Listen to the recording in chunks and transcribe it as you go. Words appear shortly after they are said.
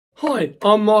Hi,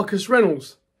 I'm Marcus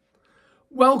Reynolds.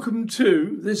 Welcome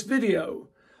to this video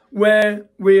where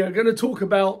we are going to talk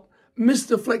about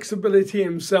Mr. Flexibility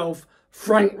himself,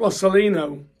 Frank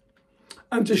Rosolino,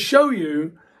 and to show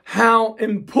you how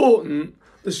important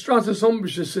the Stratus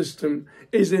embouchure system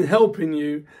is in helping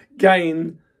you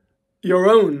gain your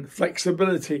own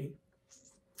flexibility.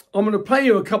 I'm going to play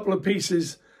you a couple of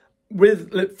pieces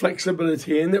with lip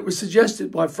flexibility, and it was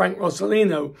suggested by Frank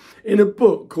Rosolino in a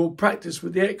book called Practice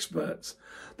with the Experts.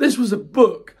 This was a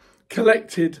book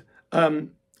collected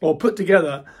or put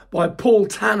together by Paul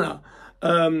Tanner,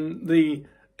 the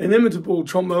inimitable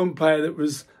trombone player that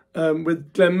was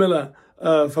with Glenn Miller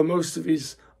for most of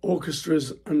his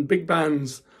orchestras and big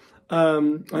bands. I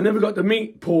never got to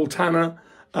meet Paul Tanner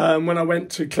when I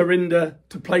went to Clarinda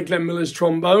to play Glenn Miller's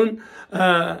trombone.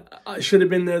 I should have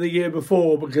been there the year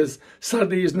before because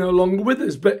sadly he's no longer with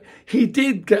us. But he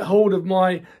did get hold of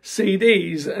my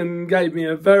CDs and gave me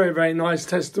a very, very nice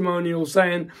testimonial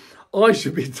saying I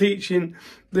should be teaching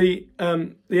the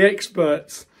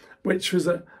experts, which was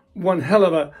one hell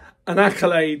of an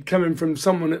accolade coming from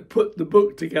someone that put the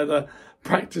book together,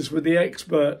 Practice with the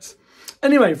Experts.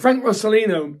 Anyway, Frank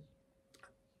Rosolino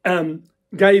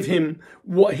gave him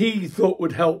what he thought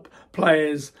would help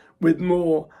players with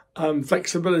more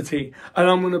flexibility. And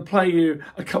I'm going to play you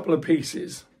a couple of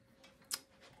pieces.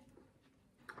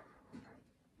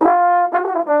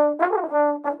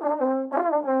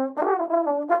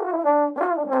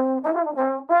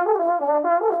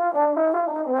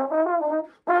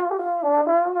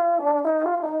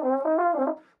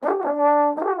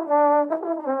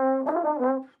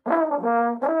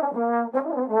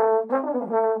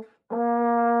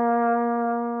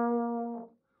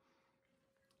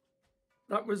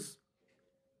 That was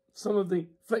some of the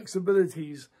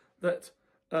flexibilities that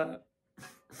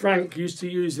Frank used to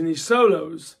use in his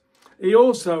solos. He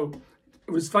also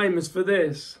was famous for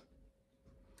this.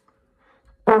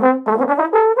 And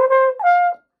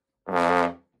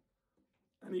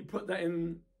he put that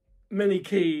in many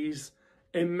keys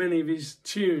in many of his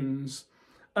tunes.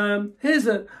 Here's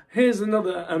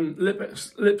another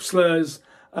lip slurs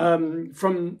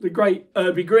from the great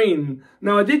Irby Green.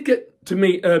 Now, I did get to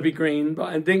meet Irby Green, but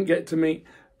I didn't get to meet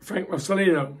Frank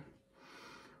Rosolino.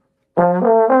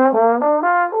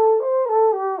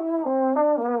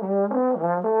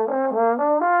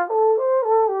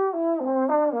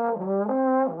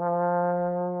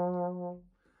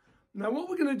 Now, what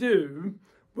we're going to do,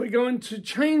 we're going to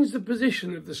change the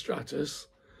position of the Stratus,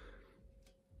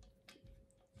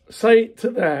 say to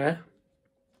there,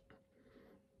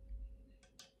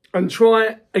 and try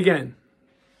it again.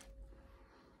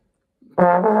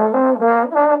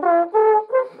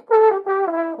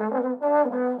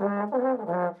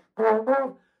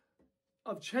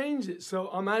 I've changed it so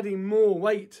I'm adding more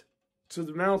weight to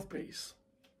the mouthpiece.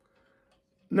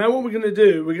 Now what we're going to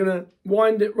do, we're going to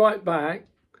wind it right back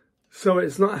so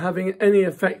it's not having any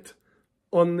effect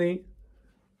on the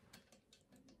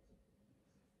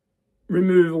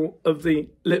removal of the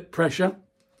lip pressure.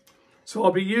 So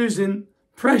I'll be using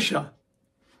pressure.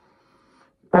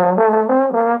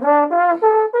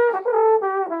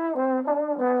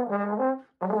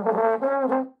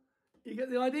 You get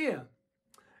the idea?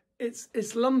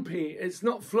 It's lumpy, it's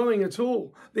not flowing at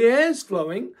all. The air's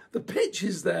flowing, the pitch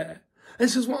is there.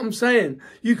 This is what I'm saying.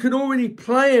 You can already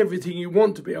play everything you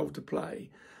want to be able to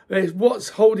play. What's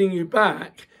holding you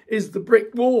back is the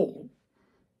brick wall,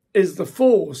 is the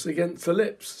force against the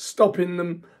lips, stopping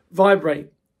them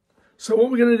vibrate. So what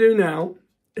we're going to do now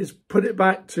is put it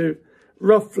back to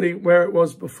roughly where it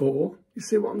was before. You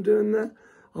see what I'm doing there?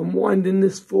 I'm winding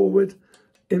this forward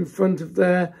in front of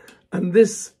there, and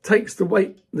this takes the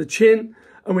weight, the chin,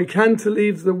 and we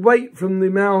cantilever the weight from the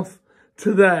mouth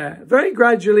to there, very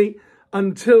gradually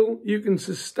until you can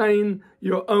sustain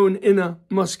your own inner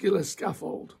muscular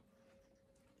scaffold.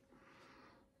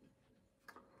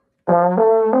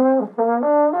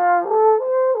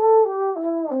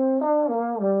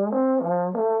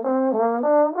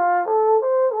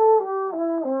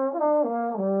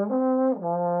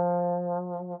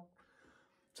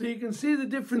 So you can see the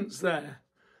difference there.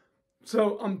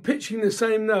 So I'm pitching the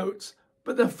same notes,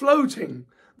 but they're floating.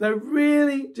 They're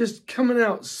really just coming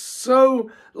out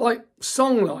so like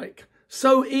song-like,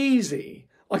 so easy.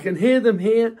 I can hear them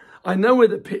here. I know where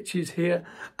the pitch is here,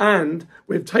 and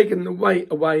we've taken the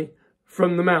weight away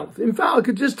from the mouth. In fact, I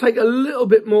could just take a little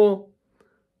bit more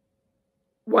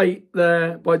weight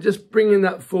there by just bringing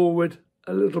that forward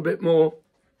a little bit more.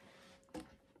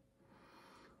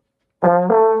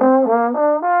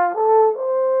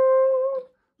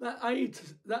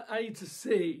 That A to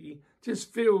C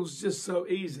just feels just so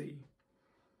easy.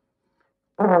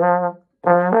 And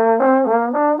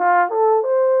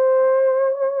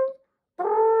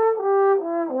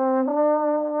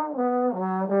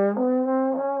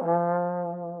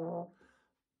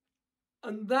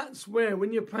that's where,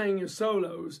 when you're playing your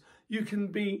solos, you can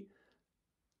be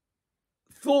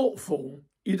thoughtful.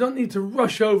 You don't need to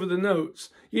rush over the notes.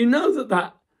 You know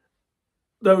that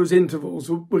those intervals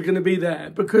were going to be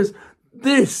there because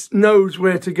this knows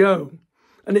where to go.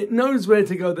 And it knows where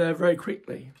to go there very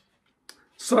quickly.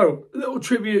 So, a little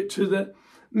tribute to the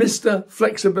Mr.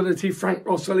 Flexibility, Frank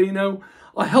Rosolino.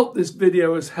 I hope this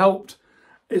video has helped.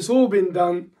 It's all been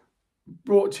done,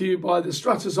 brought to you by the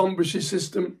Stratus embouchure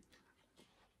system.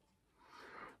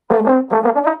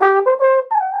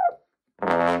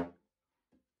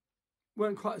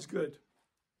 Weren't quite as good.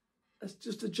 Let's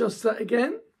just adjust that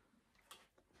again.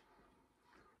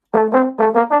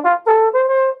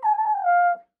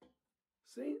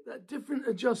 See, that different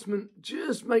adjustment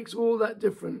just makes all that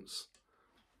difference.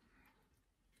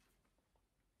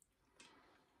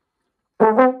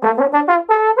 That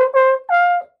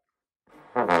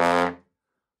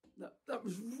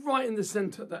was right in the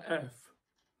center, that F.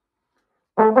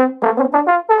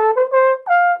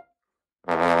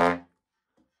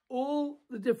 All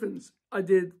the difference I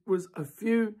did was a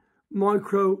few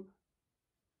micro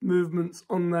movements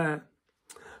on there.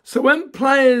 So when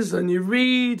players and you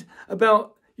read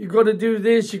about you've got to do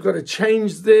this, you've got to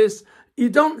change this, you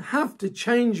don't have to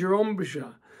change your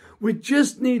embouchure. We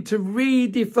just need to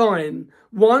redefine,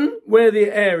 one, where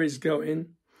the air is going,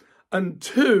 and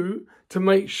two, to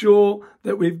make sure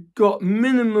that we've got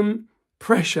minimum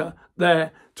pressure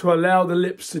there to allow the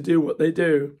lips to do what they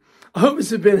do. I hope this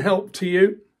has been help to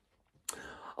you.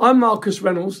 I'm Marcus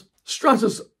Reynolds,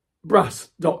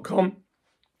 stratusbrass.com.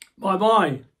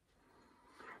 Bye-bye.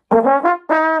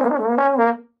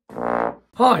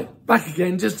 Hi, back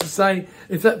again just to say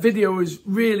if that video was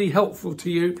really helpful to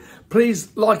you,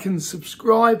 please like and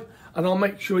subscribe, and I'll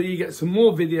make sure you get some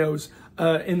more videos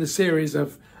in the series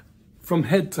of From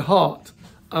Head to Heart.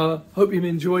 Hope you've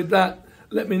enjoyed that.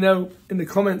 Let me know in the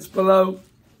comments below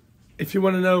if you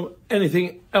want to know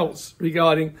anything else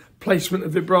regarding placement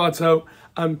of vibrato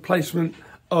and placement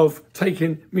of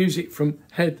taking music from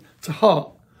head to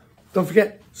heart. Don't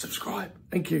forget, subscribe.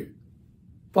 Thank you.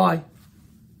 Bye.